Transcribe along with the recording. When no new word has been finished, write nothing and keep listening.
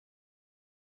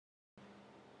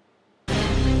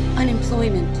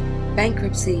Unemployment,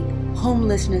 bankruptcy,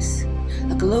 homelessness,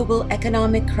 a global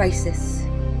economic crisis.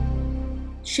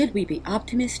 Should we be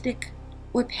optimistic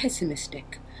or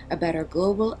pessimistic about our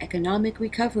global economic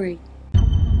recovery?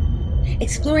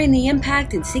 Exploring the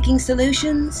impact and seeking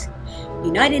solutions,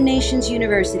 United Nations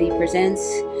University presents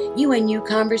UNU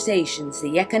Conversations,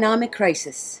 the Economic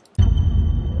Crisis.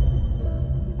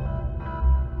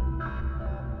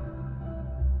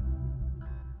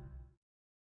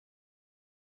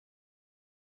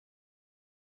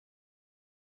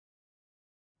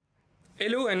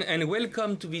 Hello and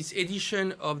welcome to this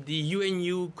edition of the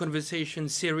UNU Conversation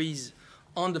series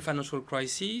on the financial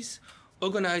crisis,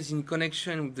 organized in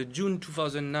connection with the June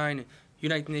 2009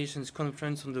 United Nations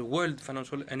Conference on the World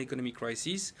Financial and Economic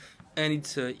Crisis and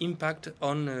its impact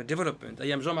on development. I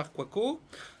am Jean-Marc Coicaud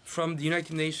from the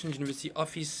United Nations University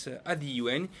Office at the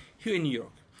UN here in New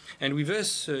York. And with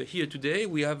us here today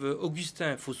we have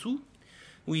Augustin Fosu,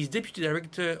 who is Deputy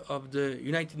Director of the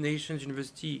United Nations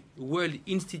University World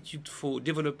Institute for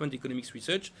Development Economics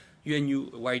Research, UNU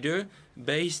wider,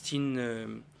 based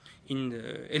in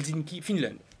Helsinki,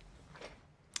 Finland.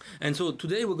 And so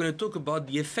today we're going to talk about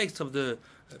the effects of the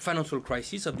financial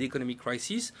crisis, of the economic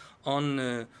crisis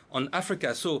on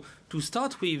Africa. So to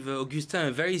start with, Augustin,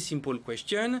 a very simple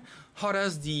question. How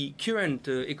does the current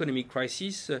economic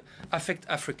crisis affect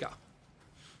Africa?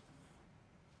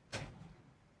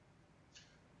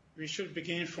 We should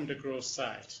begin from the growth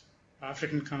side.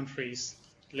 African countries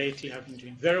lately have been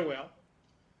doing very well,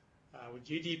 with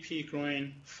GDP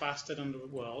growing faster than the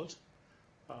world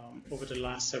over the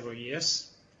last several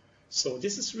years. So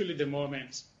this is really the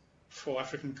moment for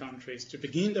African countries to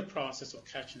begin the process of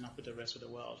catching up with the rest of the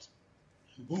world.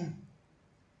 And boom,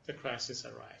 the crisis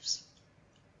arrives.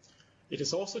 It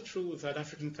is also true that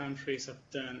African countries have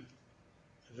done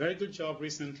a very good job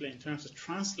recently in terms of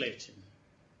translating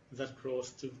that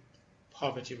growth to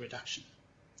poverty reduction.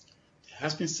 There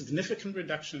has been significant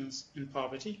reductions in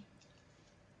poverty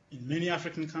in many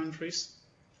African countries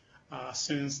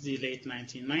since the late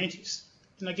 1990s.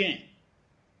 And again,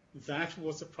 that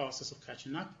was the process of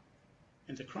catching up.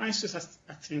 And the crisis,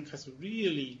 I think, has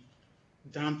really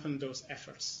dampened those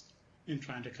efforts in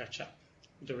trying to catch up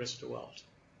with the rest of the world.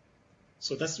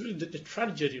 So that's really the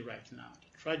tragedy right now.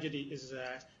 The tragedy is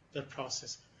that the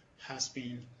process has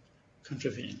been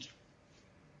contravened.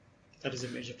 That is a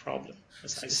major problem,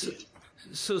 as I see it.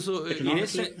 So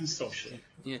economically and socially.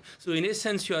 Yeah. So in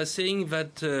essence, you are saying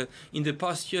that in the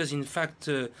past years, in fact,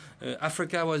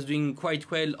 Africa was doing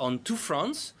quite well on two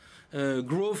fronts.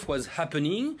 Growth was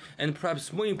happening, and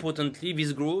perhaps more importantly,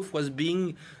 this growth was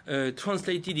being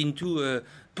translated into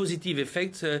positive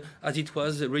effects as it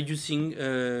was reducing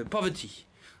poverty.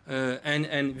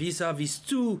 And these are these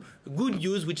two good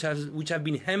news which have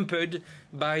been hampered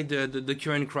by the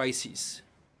current crisis.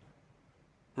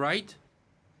 Right?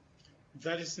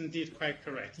 That is indeed quite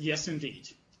correct. Yes, indeed.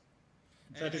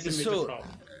 That is a major problem.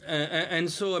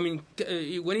 And so, I mean,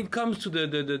 when it comes to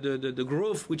the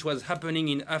growth which was happening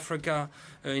in Africa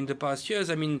in the past years,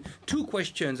 I mean, two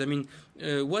questions. I mean,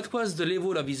 what was the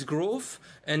level of this growth,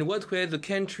 and what were the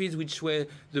countries which were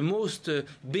the most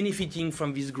benefiting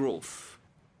from this growth?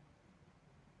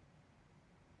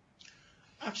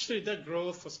 Actually, that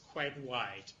growth was quite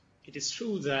wide. It is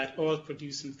true that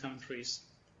oil-producing countries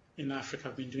in Africa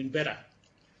have been doing better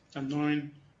than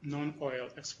non-oil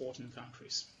exporting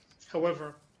countries.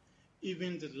 However,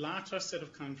 even the latter set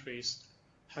of countries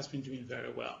has been doing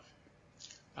very well.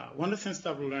 One of the things that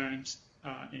I've learned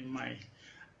in my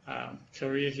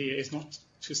career here is not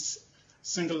to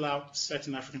single out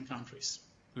certain African countries.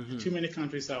 Mm-hmm. Too many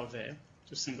countries out there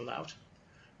to single out.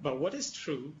 But what is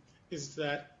true is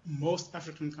that most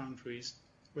African countries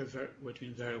were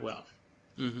doing very well.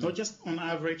 Mm-hmm. Not just on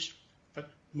average, but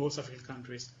most African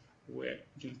countries were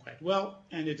doing quite well.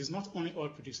 And it is not only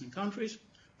oil-producing countries,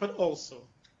 but also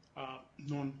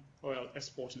non-oil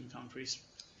exporting countries.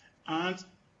 And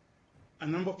a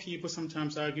number of people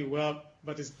sometimes argue, well,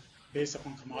 but it's based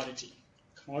upon commodity.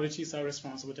 Commodities are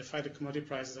responsible. The fact that commodity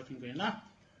prices have been going up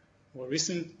more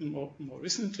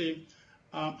recently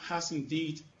has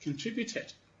indeed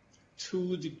contributed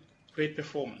to the great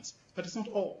performance. But it's not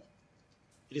all.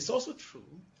 It is also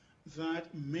true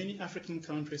that many African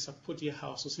countries have put their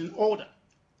houses in order.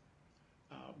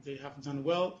 They have done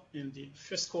well in the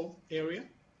fiscal area,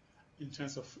 in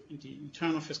terms of the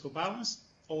internal fiscal balance,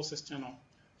 also external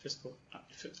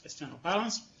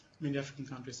balance. Many African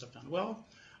countries have done well,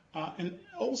 and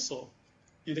also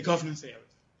in the governance area.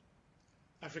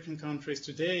 African countries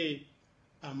today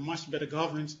are much better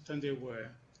governed than they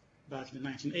were back in the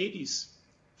 1980s,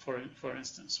 for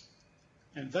instance.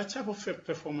 And that type of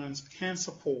performance can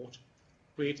support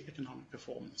great economic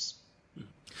performance.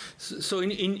 So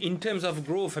in terms of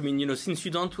growth, I mean, since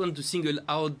you don't want to single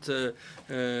out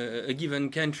a given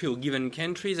country or given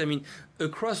countries, I mean,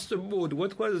 across the board,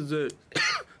 what was the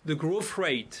the growth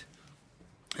rate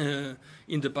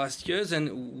in the past years,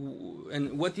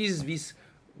 and what is this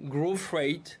growth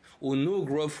rate or no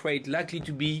growth rate likely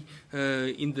to be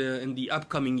in the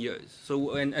upcoming years?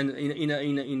 So and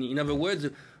in other words,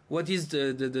 what is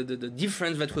the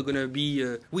difference that we're going to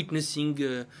be witnessing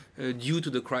due to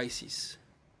the crisis?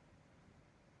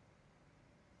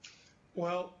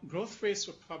 Well, growth rates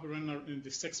will probably run in the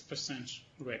 6%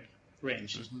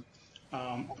 range.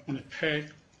 On a per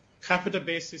capita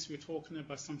basis, we're talking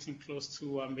about something close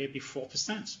to maybe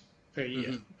 4% per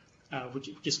year, which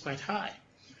is quite high.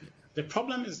 The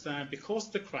problem is that because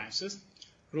of the crisis,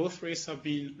 growth rates have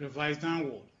been revised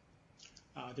downward.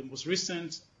 The most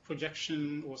recent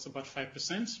projection was about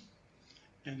 5%,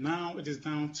 and now it is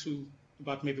down to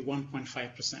about maybe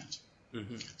 1.5%.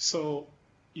 So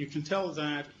you can tell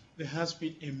that there has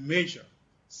been a major,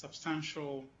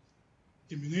 substantial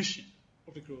diminution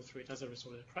of the growth rate as a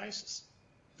result of the crisis.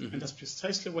 And that's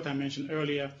precisely what I mentioned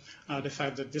earlier, the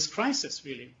fact that this crisis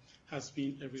really has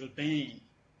been a real bane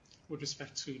with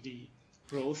respect to the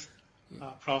growth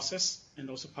process and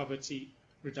also poverty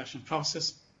reduction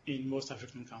process in most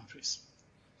African countries.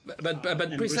 But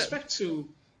with respect to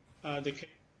the...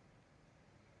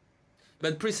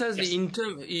 But precisely yes.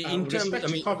 in terms, I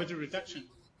mean, poverty reduction.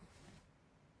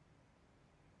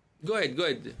 Go ahead.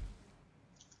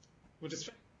 With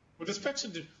respect to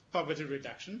the poverty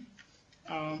reduction,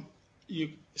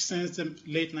 since the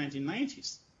late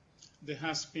 1990s, there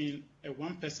has been a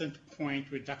 1 percentage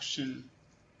point reduction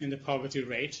in the poverty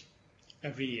rate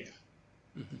every year.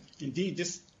 Indeed,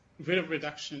 this rate of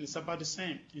reduction is about the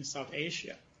same in South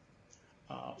Asia,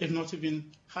 if not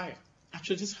even higher.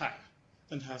 Actually, it is higher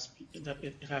than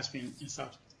it has been in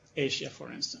South Asia,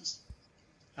 for instance.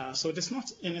 So there's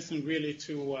not anything really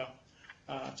to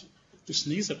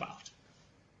sneeze about.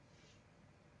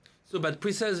 So, but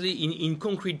precisely in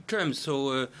concrete terms,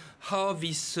 so how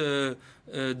this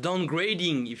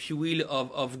downgrading, if you will,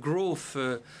 of growth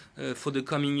for the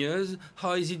coming years,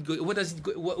 how is it going?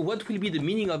 What will be the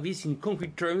meaning of this in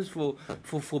concrete terms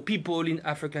for people in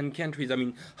African countries? I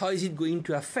mean, how is it going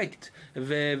to affect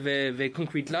their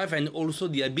concrete life and also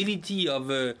the ability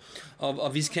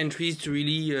of these countries to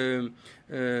really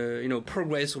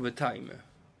progress over time?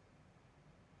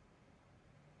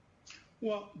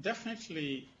 Well,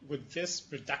 definitely with this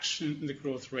reduction in the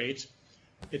growth rate,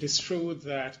 it is true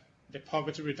that the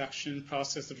poverty reduction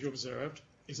process that you observed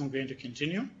is not going to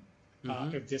continue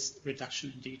if this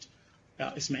reduction indeed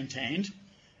is maintained.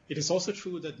 It is also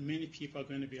true that many people are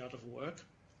going to be out of work.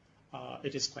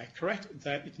 It is quite correct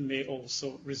that it may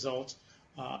also result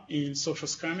in social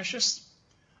skirmishes.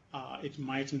 It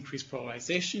might increase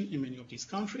polarization in many of these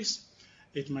countries.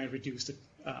 It might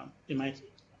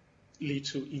lead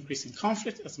to increasing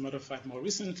conflict. As a matter of fact, more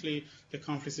recently, the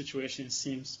conflict situation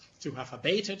seems to have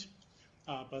abated,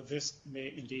 but this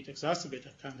may indeed exacerbate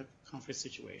a kind of conflict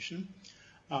situation.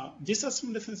 These are some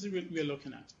of the things that we're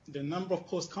looking at. The number of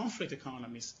post-conflict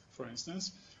economies, for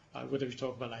instance, whether we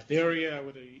talk about Liberia,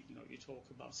 whether you talk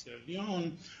about Sierra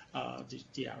Leone, the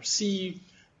DRC,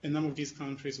 a number of these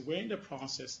countries, we're in the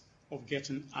process of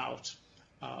getting out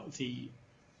the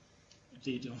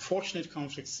unfortunate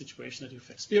conflict situation that we've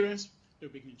experienced. They're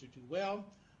beginning to do well.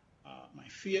 My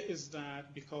fear is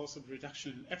that because of the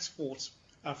reduction in exports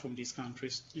from these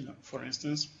countries, for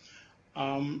instance,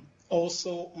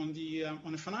 also on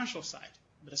the financial side,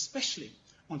 but especially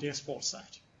on the export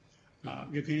side,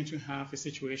 we're going to have a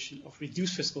situation of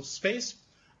reduced fiscal space,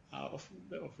 of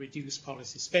reduced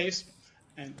policy space,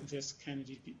 and this can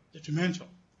indeed be detrimental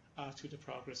to the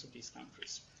progress of these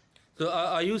countries. So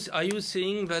are you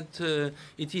saying that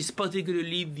it is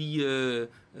particularly the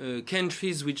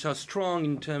countries which are strong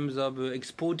in terms of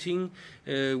exporting,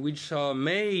 which are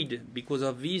made because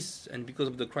of this and because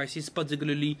of the crisis,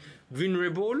 particularly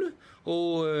vulnerable,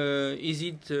 or is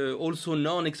it also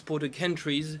non-exporter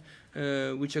countries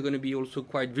which are going to be also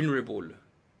quite vulnerable?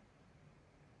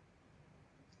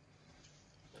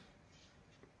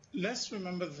 Let's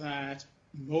remember that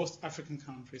most African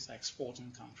countries are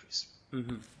exporting countries.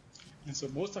 And so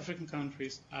most African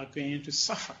countries are going to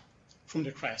suffer from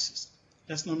the crisis.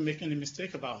 Let's not make any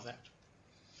mistake about that.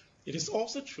 It is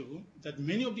also true that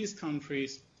many of these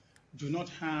countries do not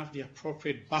have the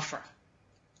appropriate buffer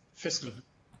fiscally.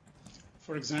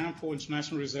 For example,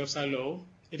 international reserves are low.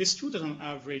 It is true that on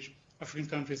average, African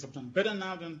countries have done better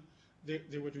now than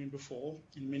they were doing before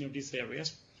in many of these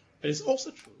areas. But it's also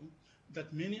true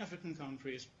that many African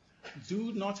countries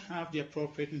do not have the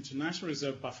appropriate international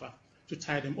reserve buffer to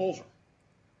tide them over.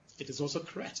 It is also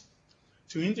correct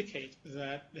to indicate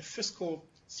that the fiscal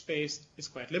space is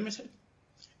quite limited.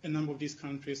 A number of these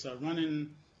countries are running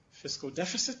fiscal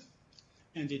deficit,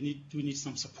 and they need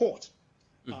some support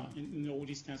in all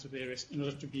these kinds of areas in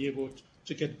order to be able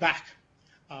to get back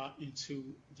into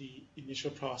the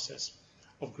initial process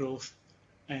of growth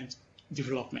and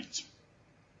development.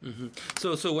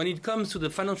 So when it comes to the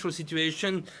financial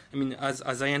situation, I mean,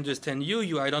 as I understand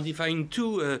you are identifying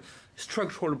two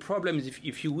structural problems,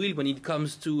 if you will, when it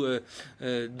comes to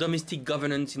domestic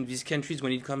governance in these countries,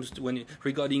 when it comes to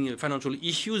regarding financial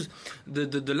issues,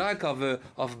 the lack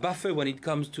of buffer when it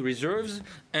comes to reserves,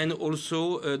 and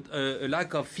also a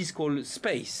lack of fiscal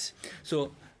space.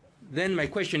 So then my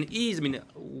question is, I mean,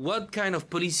 what kind of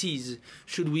policies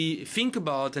should we think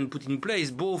about and put in place,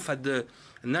 both at the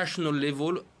national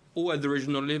level or at the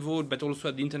regional level, but also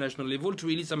at the international level, to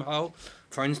really somehow,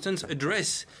 for instance,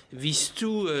 address these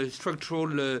two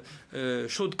structural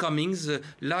shortcomings,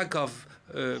 lack of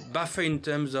buffer in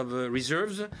terms of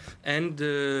reserves and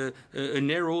a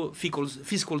narrow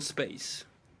fiscal space?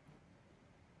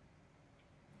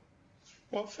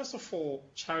 Well, first of all,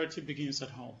 charity begins at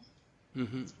home.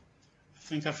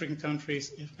 I think African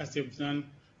countries, as they've done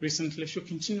recently, should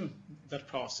continue that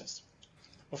process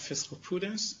of fiscal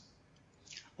prudence,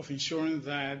 of ensuring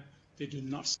that they do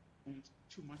not spend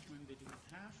too much money they do not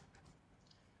have.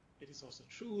 It is also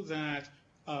true that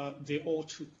they ought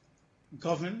to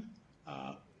govern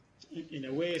in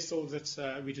a way so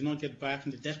that we do not get back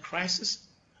in the debt crisis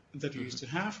that we used to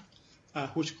have,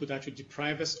 which could actually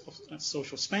deprive us of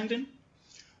social spending.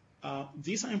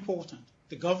 These are important.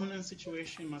 The governance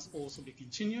situation must also be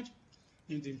continued,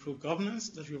 and the improved governance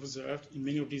that we've observed in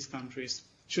many of these countries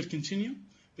should continue,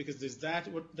 because there's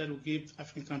that will give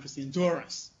African countries the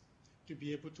endurance to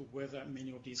be able to weather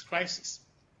many of these crises.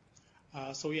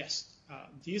 So yes,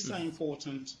 these are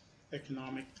important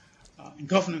economic and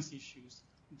governance issues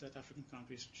that African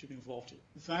countries should be involved in.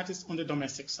 That is on the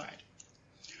domestic side.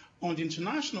 On the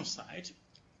international side,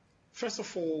 first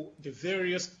of all, the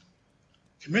various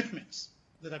commitments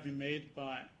that have been made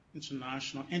by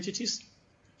international entities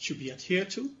should be adhered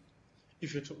to.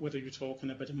 Whether you're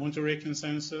talking about the Monterey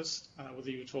Consensus,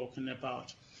 whether you're talking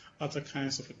about other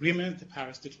kinds of agreements, the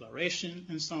Paris Declaration,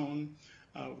 and so on,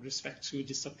 with respect to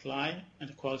the supply and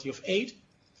the quality of aid,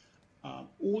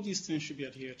 all these things should be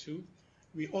adhered to.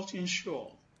 We ought to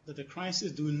ensure that the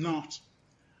crisis do not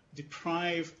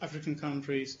deprive African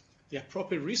countries the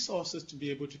appropriate resources to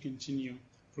be able to continue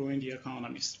growing their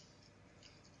economies.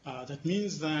 That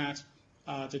means that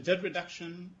the debt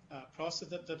reduction process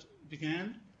that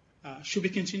began should be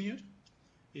continued.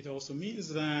 It also means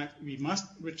that we must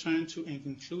return to and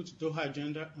conclude the Doha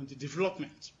agenda on the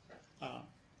development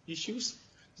issues,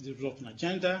 the development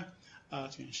agenda,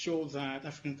 to ensure that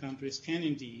African countries can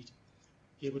indeed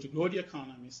be able to grow their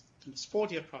economies, to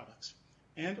export their products,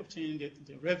 and obtain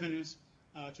the revenues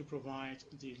to provide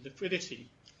the liquidity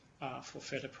for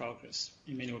further progress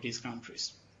in many of these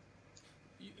countries.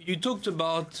 You talked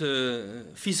about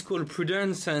fiscal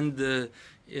prudence, and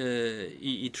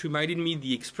it reminded me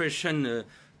the expression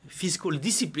fiscal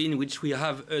discipline, which we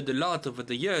have heard a lot over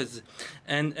the years,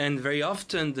 and very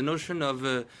often the notion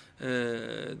of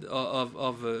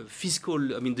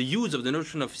fiscal, I mean, the use of the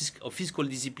notion of fiscal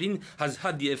discipline has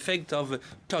had the effect of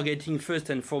targeting first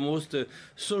and foremost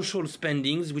social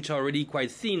spendings, which are already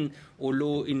quite thin or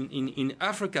low in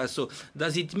Africa. So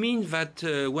does it mean that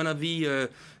one of the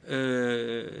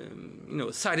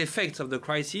side effects of the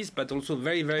crisis, but also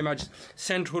very, very much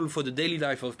central for the daily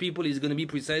life of people, is going to be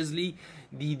precisely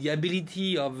the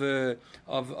ability of the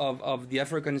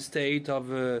African state,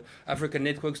 of African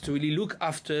networks, to really look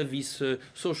after these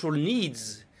social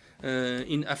needs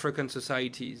in African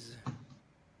societies?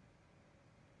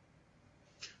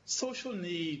 Social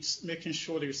needs, making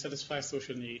sure that you satisfy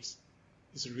social needs,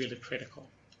 is really critical.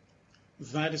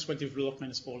 That is what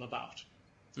development is all about.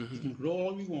 We can grow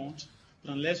all we want,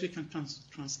 but unless we can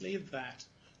translate that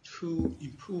to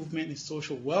improvement in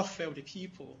social welfare of the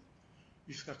people,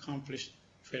 we've accomplished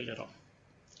very little.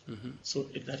 So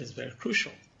that is very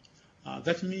crucial.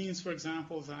 That means, for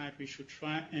example, that we should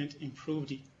try and improve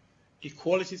the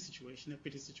equality situation,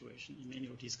 equity situation in many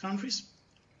of these countries.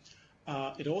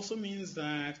 It also means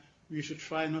that we should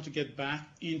try not to get back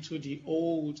into the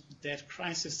old debt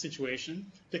crisis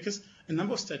situation, because a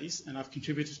number of studies, and I've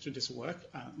contributed to this work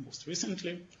most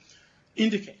recently,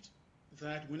 indicate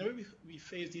that whenever we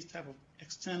face these type of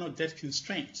external debt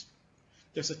constraints,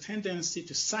 there's a tendency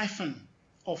to siphon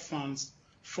off funds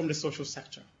from the social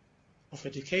sector of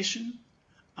education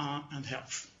and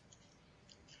health.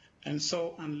 And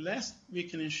so unless we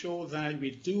can ensure that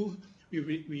we do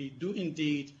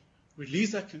indeed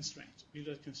release that constraint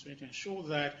to ensure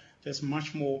that there's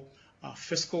much more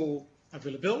fiscal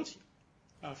availability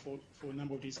for a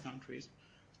number of these countries,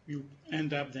 you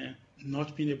end up then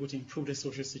not being able to improve the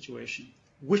social situation,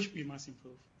 which we must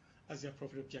improve as the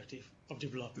appropriate objective of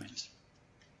development.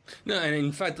 No, and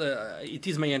in fact, it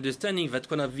is my understanding that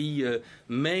one of the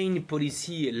main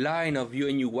policy line of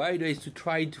UNU wider is to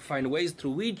try to find ways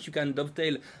through which you can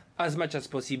dovetail as much as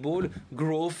possible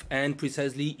growth and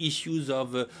precisely issues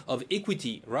of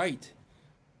equity, right?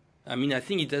 I mean, I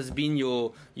think it has been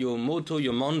your motto,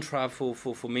 your mantra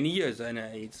for many years, and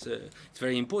it's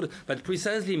very important. But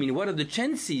precisely, I mean, what are the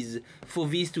chances for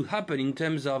this to happen in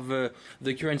terms of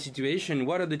the current situation?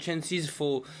 What are the chances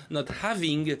for not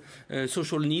having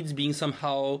social needs being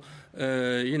somehow,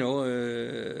 the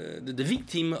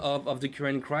victim of the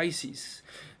current crisis?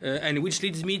 And which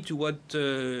leads me to what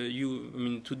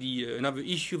another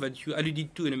issue that you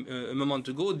alluded to a moment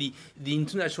ago, the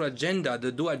international agenda,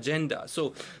 the Doha agenda.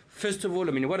 So, first of all,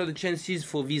 I mean, what are the chances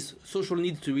for these social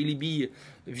needs to really be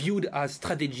viewed as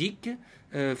strategic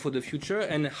for the future,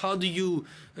 and how do you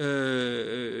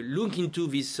look into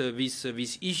this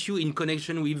issue in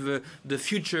connection with the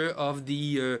future of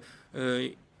the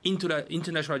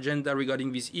international agenda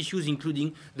regarding these issues,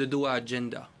 including the Doha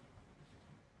agenda?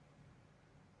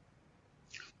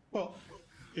 Well,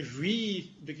 if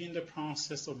we begin the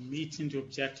process of meeting the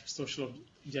social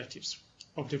objectives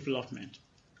of development,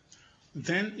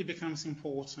 then it becomes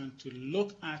important to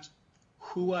look at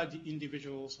who are the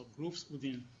individuals or groups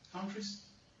within countries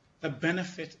that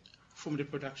benefit from the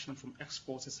production, from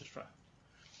exports, etc.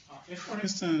 If, for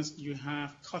instance, you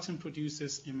have cotton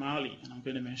producers in Mali, and I'm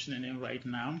going to mention a name right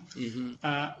now,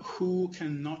 who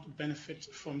cannot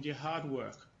benefit from the hard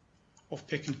work of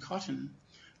picking cotton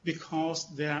because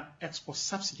there are export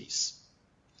subsidies,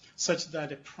 such that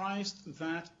the price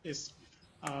that is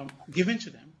given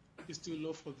to them is too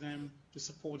low for them to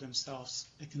support themselves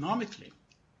economically,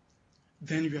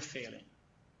 then we are failing.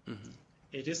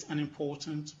 It is an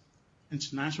important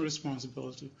international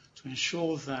responsibility to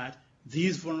ensure that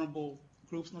these vulnerable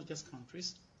groups, not just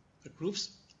countries, but groups,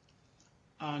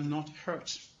 are not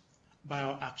hurt by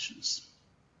our actions.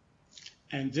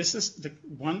 And this is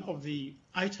one of the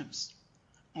items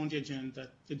on the agenda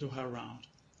that the Doha round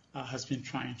has been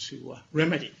trying to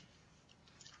remedy.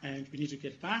 And we need to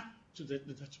get back to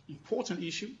that important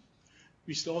issue.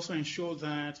 We should also ensure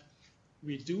that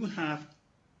we do have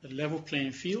a level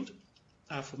playing field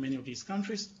for many of these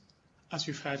countries, as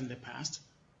we've had in the past.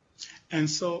 And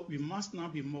so we must now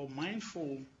be more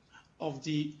mindful of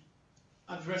the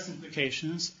adverse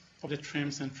implications of the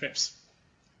TRIMs and TRIPs.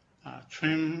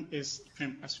 TRIM, as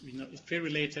we know, is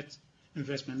trade-related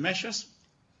investment measures,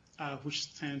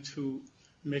 which tend to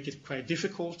make it quite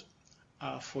difficult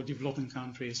for developing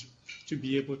countries to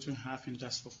be able to have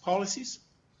industrial policies.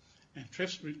 And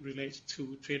TRIPs relate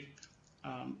to trade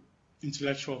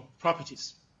intellectual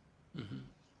properties.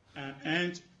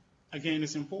 And again,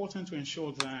 it's important to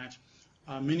ensure that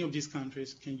many of these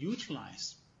countries can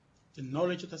utilize the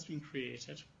knowledge that has been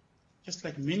created, just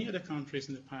like many other countries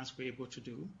in the past were able to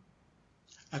do,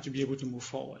 to be able to move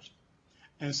forward.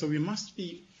 And so we must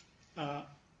be,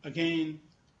 again,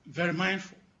 very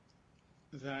mindful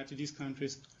that these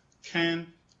countries can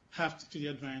have to the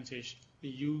advantage the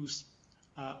use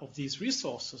of these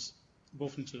resources,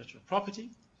 both intellectual property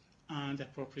and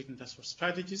appropriate industrial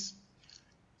strategies,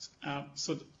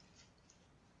 so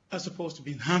as opposed to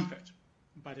being hampered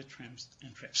by the TRIMs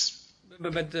and TRIPs.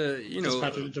 But as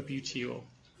part of the WTO.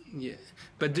 Yeah,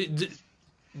 but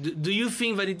do you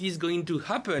think that it is going to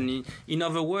happen? In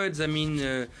other words, I mean,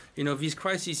 this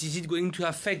crisis, is it going to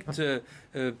affect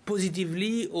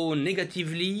positively or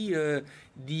negatively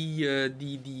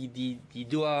the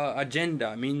Doha agenda?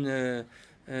 I mean,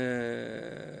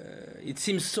 it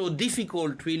seems so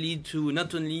difficult, really, to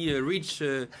not only reach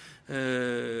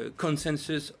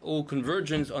consensus or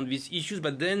convergence on these issues,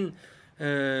 but then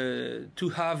to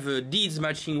have deeds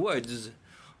matching words.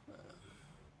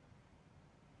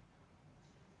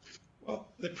 Well,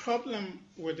 the problem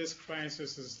with this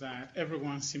crisis is that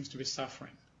everyone seems to be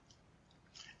suffering.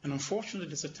 And unfortunately,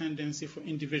 there's a tendency for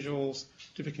individuals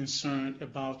to be concerned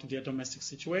about their domestic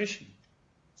situation.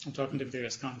 I'm talking to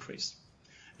various countries.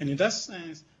 And in that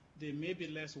sense, they may be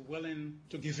less willing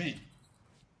to give in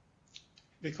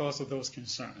because of those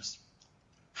concerns.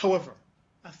 However,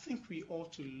 I think we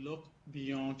ought to look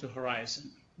beyond the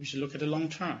horizon. We should look at the long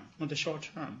term, not the short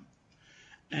term.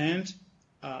 And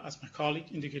as my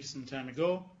colleague indicated some time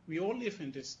ago, we all live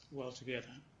in this world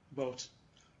together, both.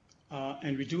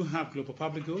 And we do have global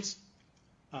public goods,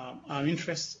 our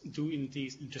interests do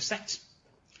indeed intersect.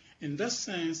 In that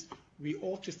sense, we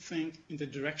ought to think in the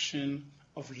direction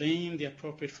of laying the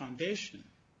appropriate foundation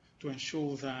to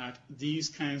ensure that these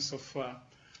kinds of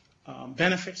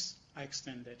benefits are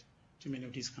extended to many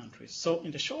of these countries. So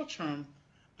in the short term,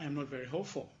 I am not very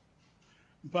hopeful.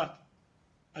 But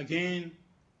again,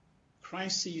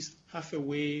 crises have a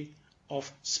way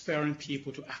of spurring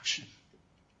people to action.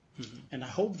 Mm-hmm. And I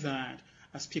hope that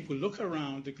as people look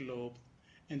around the globe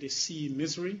and they see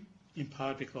misery, in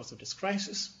part because of this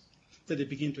crisis, that they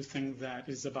begin to think that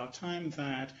it's about time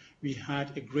that we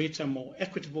had a greater, more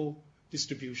equitable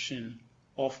distribution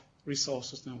of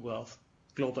resources and wealth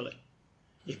globally.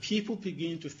 If people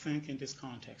begin to think in this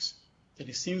context, then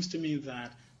it seems to me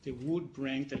that they would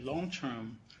bring the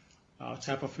long-term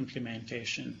type of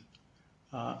implementation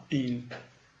in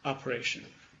operation,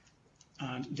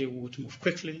 and they would move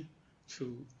quickly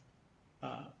to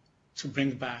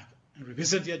bring back and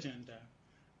revisit the agenda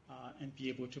and be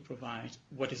able to provide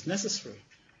what is necessary,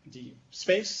 the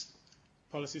space,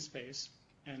 policy space,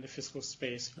 and the fiscal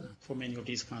space for many of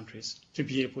these countries to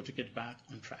be able to get back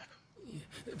on track.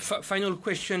 Final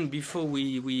question before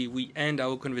we end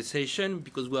our conversation,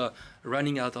 because we are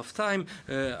running out of time.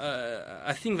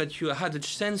 I think that you had a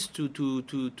chance to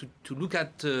look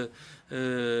at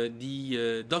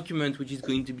the document which is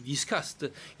going to be discussed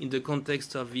in the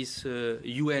context of this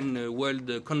UN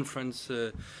World Conference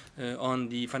on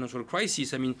the financial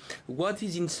crisis. I mean, what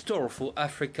is in store for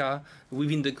Africa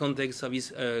within the context of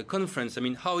this conference? I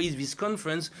mean, how is this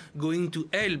conference going to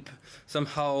help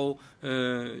somehow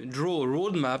draw a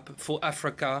roadmap for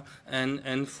Africa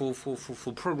and for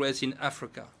progress in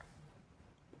Africa?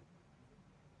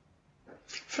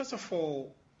 First of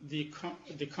all, the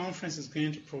conference is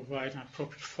going to provide an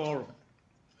appropriate forum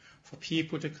for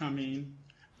people to come in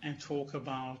and talk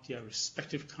about their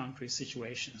respective country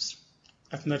situations.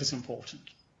 I think that is important.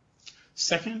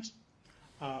 Second,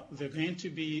 there are going to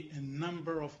be a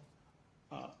number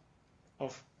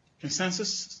of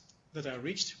consensus that are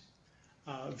reached.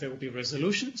 There will be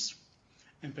resolutions,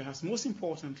 and perhaps most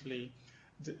importantly,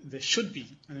 there should be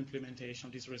an implementation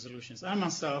of these resolutions. I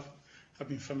myself have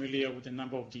been familiar with a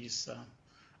number of these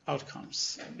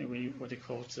outcomes, what they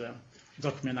call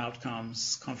document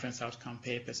outcomes, conference outcome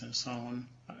papers, and so on.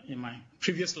 In my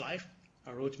previous life,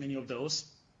 I wrote many of those.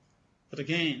 But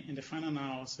again, in the final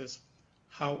analysis,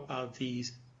 how are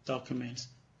these documents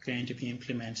going to be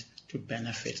implemented to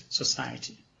benefit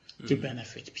society, to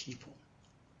benefit people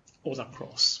all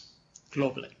across,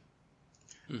 globally?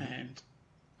 And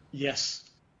yes,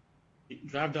 the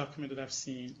draft document that I've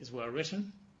seen is well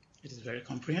written. It is very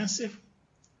comprehensive,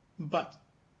 but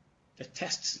the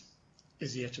test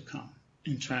is yet to come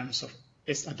in terms of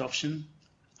its adoption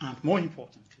and, more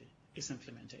importantly, its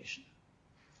implementation.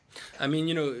 I mean,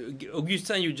 you know,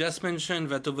 Augustin, you just mentioned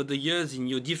that over the years in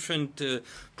your different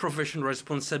professional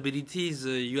responsibilities,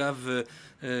 you have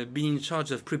been in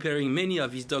charge of preparing many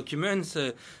of these documents.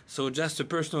 So just a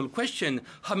personal question,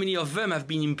 how many of them have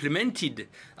been implemented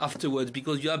afterwards?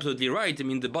 Because you're absolutely right. I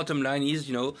mean, the bottom line is,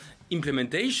 you know,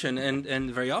 implementation,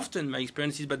 and very often my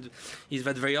experience is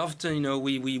that very often, you know,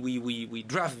 we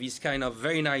draft these kind of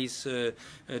very nice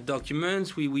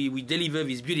documents, we deliver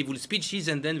these beautiful speeches,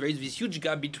 and then there is this huge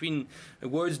gap between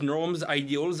words, norms,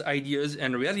 ideals, ideas,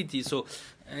 and reality. So,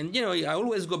 and you know, I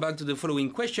always go back to the following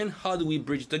question: how do we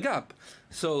bridge the gap?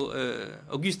 So,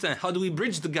 Augustin, how do we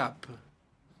bridge the gap?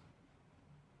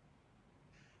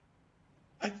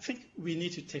 I think we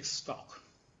need to take stock.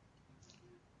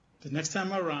 The next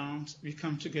time around, we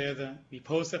come together, we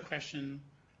pose the question,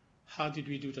 how did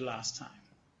we do the last time?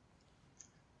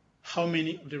 How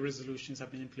many of the resolutions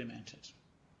have been implemented?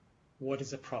 What is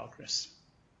the progress?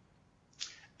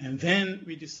 And then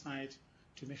we decide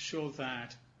to make sure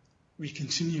that we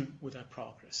continue with that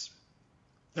progress.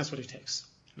 That's what it takes.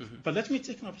 But let me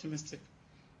take an optimistic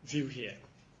view here.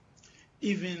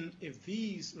 Even if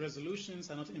these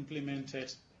resolutions are not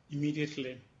implemented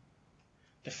immediately,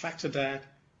 the fact that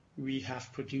we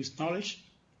have produced knowledge,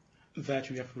 that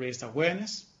we have raised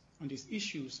awareness on these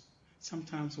issues,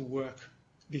 sometimes work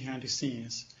behind the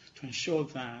scenes to ensure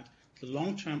that the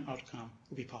long-term outcome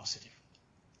will be positive,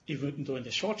 even though in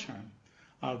the short term,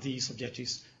 these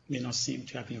objectives may not seem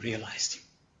to have been realized.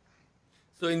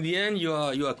 So in the end, you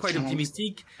are quite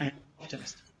optimistic. I'm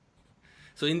optimistic.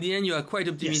 So in the end, you are quite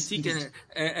optimistic, yes,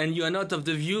 and you are not of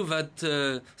the view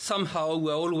that somehow we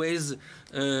are always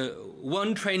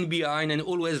one train behind and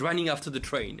always running after the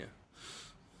train.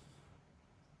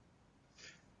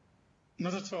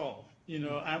 Not at all. You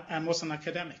know, I'm also an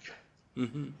academic,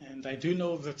 and I do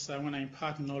know that when I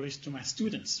impart knowledge to my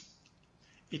students,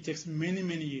 it takes many,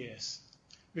 many years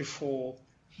before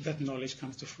that knowledge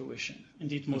comes to fruition.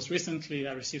 Indeed, most recently,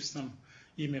 I received some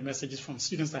email messages from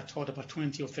students I taught about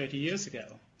 20 or 30 years ago.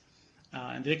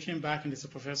 And they came back and they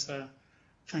said, Professor,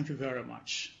 thank you very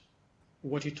much.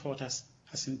 What you taught us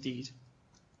has indeed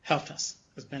helped us,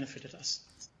 has benefited us.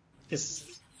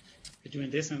 You're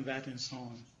doing this and that and so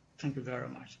on. Thank you very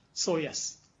much. So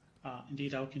yes,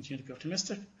 indeed, I will continue to be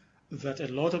optimistic that a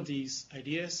lot of these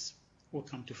ideas will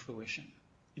come to fruition.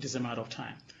 It is a matter of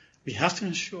time. We have to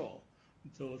ensure,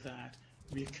 though, that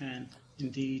we can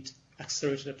indeed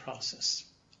accelerate the process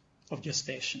of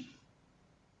gestation.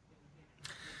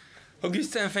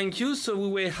 Augustin, thank you. So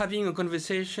we were having a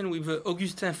conversation with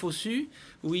Augustin Fosu,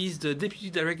 who is the Deputy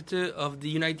Director of the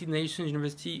United Nations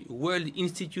University World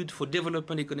Institute for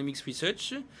Development Economics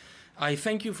Research. I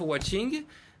thank you for watching,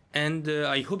 and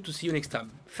I hope to see you next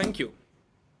time. Thank you.